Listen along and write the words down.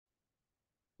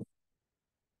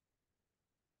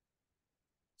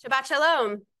Shabbat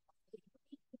Shalom.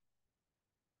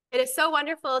 It is so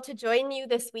wonderful to join you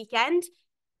this weekend.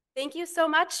 Thank you so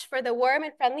much for the warm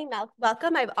and friendly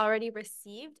welcome I've already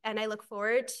received, and I look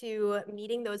forward to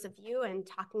meeting those of you and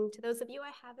talking to those of you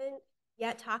I haven't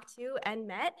yet talked to and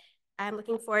met. I'm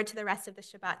looking forward to the rest of the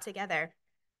Shabbat together.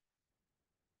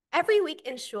 Every week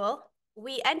in Shul,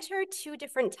 we enter two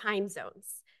different time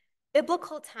zones,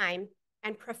 biblical time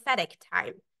and prophetic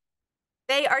time.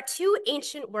 They are two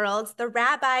ancient worlds the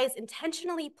rabbis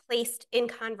intentionally placed in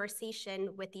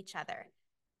conversation with each other.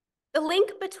 The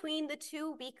link between the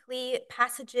two weekly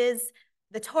passages,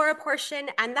 the Torah portion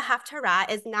and the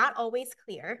Haftarah, is not always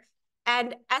clear.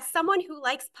 And as someone who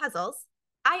likes puzzles,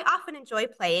 I often enjoy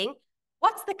playing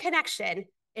What's the Connection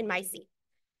in my seat.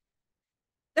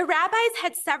 The rabbis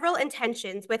had several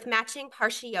intentions with matching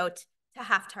Parshiot to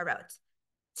Haftarot: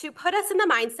 to put us in the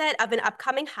mindset of an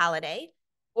upcoming holiday,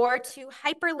 or to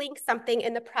hyperlink something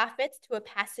in the prophets to a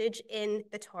passage in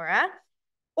the Torah,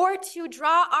 or to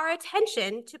draw our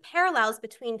attention to parallels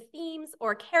between themes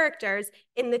or characters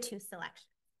in the two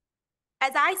selections.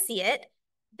 As I see it,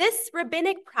 this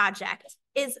rabbinic project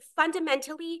is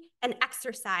fundamentally an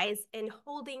exercise in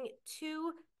holding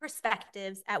two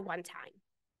perspectives at one time.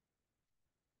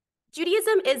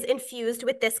 Judaism is infused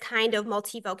with this kind of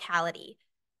multivocality,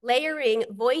 layering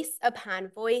voice upon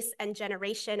voice and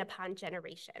generation upon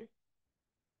generation.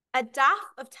 A daf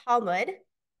of Talmud,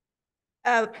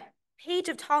 a page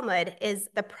of Talmud, is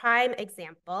the prime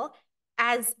example,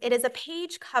 as it is a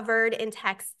page covered in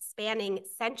text spanning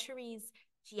centuries,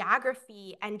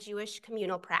 geography, and Jewish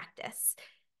communal practice.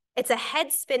 It's a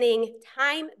head-spinning,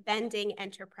 time-bending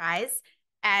enterprise,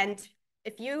 and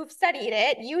if you've studied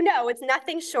it, you know it's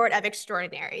nothing short of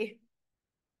extraordinary.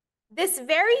 This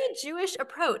very Jewish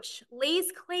approach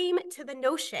lays claim to the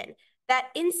notion that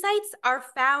insights are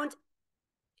found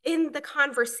in the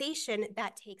conversation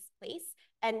that takes place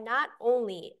and not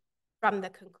only from the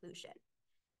conclusion.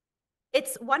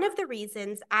 It's one of the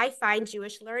reasons I find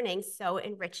Jewish learning so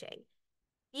enriching.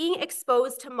 Being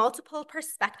exposed to multiple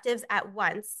perspectives at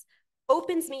once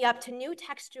opens me up to new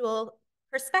textual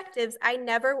perspectives I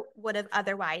never would have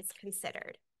otherwise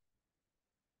considered.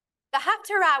 The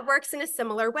Haftarah works in a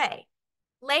similar way,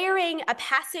 layering a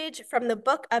passage from the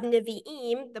book of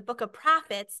Nevi'im, the book of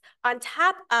prophets, on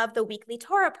top of the weekly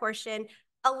Torah portion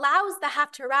allows the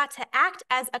Haftarah to act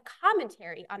as a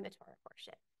commentary on the Torah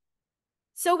portion.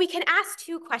 So we can ask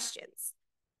two questions.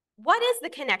 What is the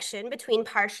connection between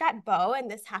Parshat Bo and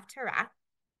this Haftarah?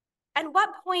 And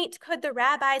what point could the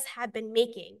rabbis have been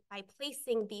making by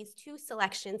placing these two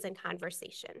selections in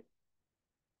conversation?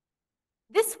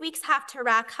 This week's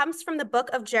Haftarah comes from the book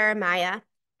of Jeremiah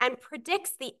and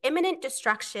predicts the imminent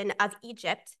destruction of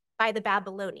Egypt by the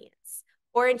Babylonians,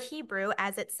 or in Hebrew,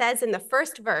 as it says in the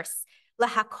first verse,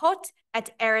 lahakot et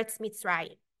eretz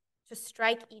Mitzrayim, to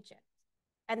strike Egypt.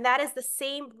 And that is the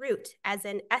same root as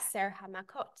in Eser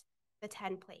Hamakot, the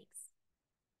 10 plagues.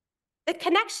 The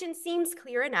connection seems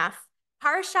clear enough.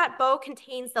 Parashat Bo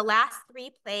contains the last 3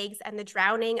 plagues and the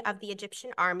drowning of the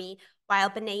Egyptian army while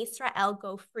Bnei Israel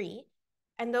go free,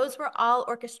 and those were all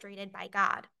orchestrated by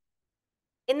God.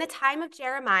 In the time of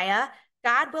Jeremiah,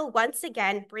 God will once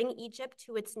again bring Egypt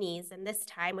to its knees, and this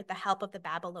time with the help of the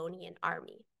Babylonian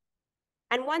army.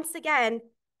 And once again,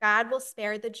 God will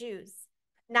spare the Jews.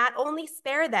 Not only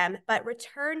spare them, but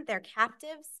return their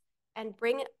captives and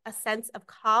bring a sense of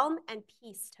calm and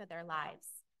peace to their lives.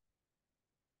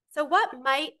 So what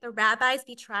might the rabbis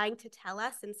be trying to tell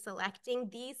us in selecting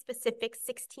these specific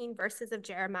 16 verses of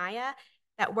Jeremiah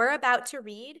that we're about to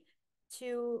read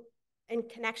in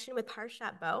connection with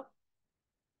Parashat Bo?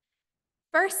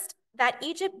 First, that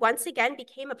Egypt once again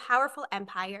became a powerful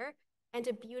empire and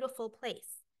a beautiful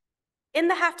place. In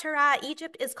the Haftarah,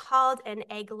 Egypt is called an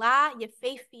Eglah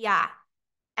Yefefiyah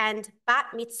and Bat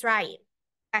Mitzrayim,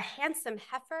 a handsome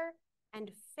heifer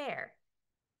and fair,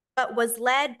 but was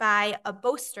led by a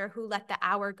boaster who let the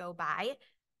hour go by,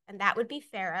 and that would be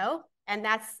Pharaoh, and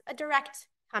that's a direct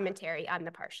commentary on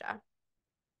the Parashah.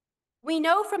 We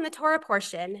know from the Torah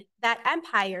portion that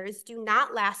empires do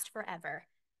not last forever,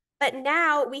 but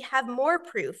now we have more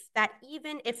proof that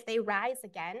even if they rise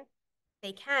again,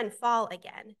 they can fall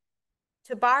again.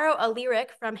 To borrow a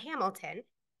lyric from Hamilton,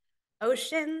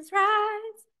 oceans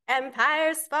rise,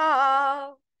 empires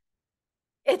fall.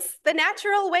 It's the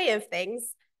natural way of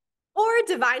things, or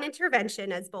divine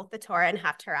intervention, as both the Torah and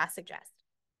Haftarah suggest.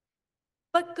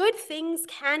 But good things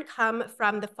can come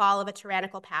from the fall of a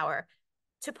tyrannical power.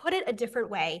 To put it a different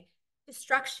way,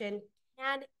 destruction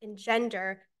can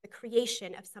engender the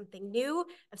creation of something new,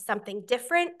 of something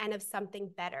different, and of something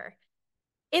better.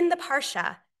 In the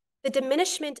Parashah, the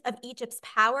diminishment of Egypt's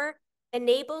power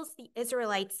enables the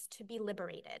Israelites to be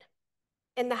liberated.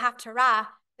 In the Haftarah,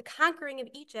 the conquering of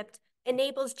Egypt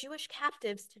enables Jewish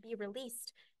captives to be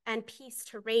released and peace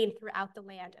to reign throughout the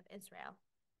land of Israel.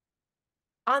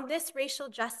 On this racial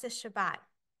justice Shabbat,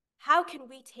 how can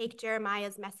we take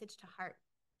Jeremiah's message to heart?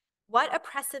 What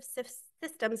oppressive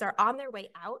systems are on their way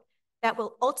out that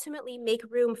will ultimately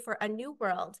make room for a new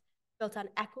world built on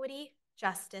equity,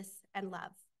 justice, and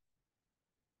love?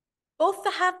 Both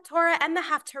the Torah and the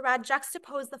Haftarah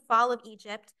juxtapose the fall of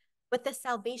Egypt with the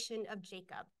salvation of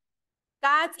Jacob.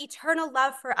 God's eternal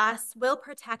love for us will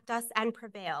protect us and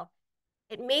prevail.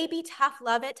 It may be tough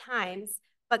love at times,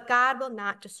 but God will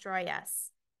not destroy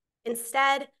us.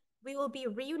 Instead, we will be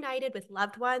reunited with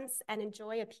loved ones and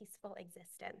enjoy a peaceful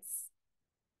existence.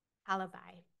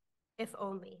 Halavai, if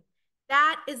only.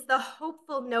 That is the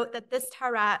hopeful note that this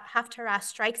Haftarah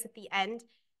strikes at the end,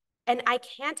 and I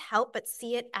can't help but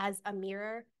see it as a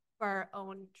mirror for our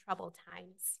own troubled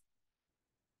times.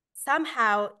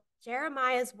 Somehow,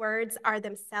 Jeremiah's words are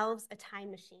themselves a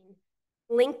time machine,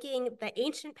 linking the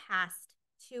ancient past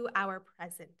to our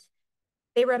present.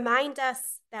 They remind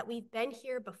us that we've been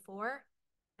here before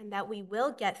and that we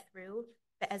will get through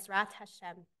Be'ezrat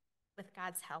Hashem with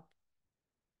God's help.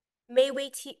 May we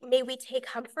take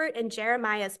comfort in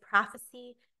Jeremiah's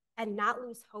prophecy and not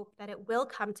lose hope that it will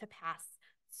come to pass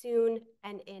soon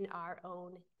and in our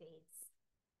own days.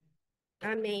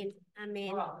 Amen.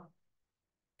 Amen.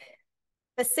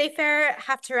 The Sefer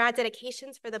Haftarah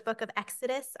dedications for the book of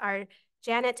Exodus are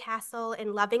Janet Tassel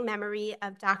in loving memory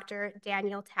of Dr.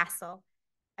 Daniel Tassel.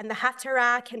 And the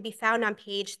Haftarah can be found on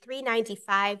page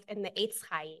 395 in the Eitz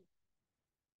Chaim.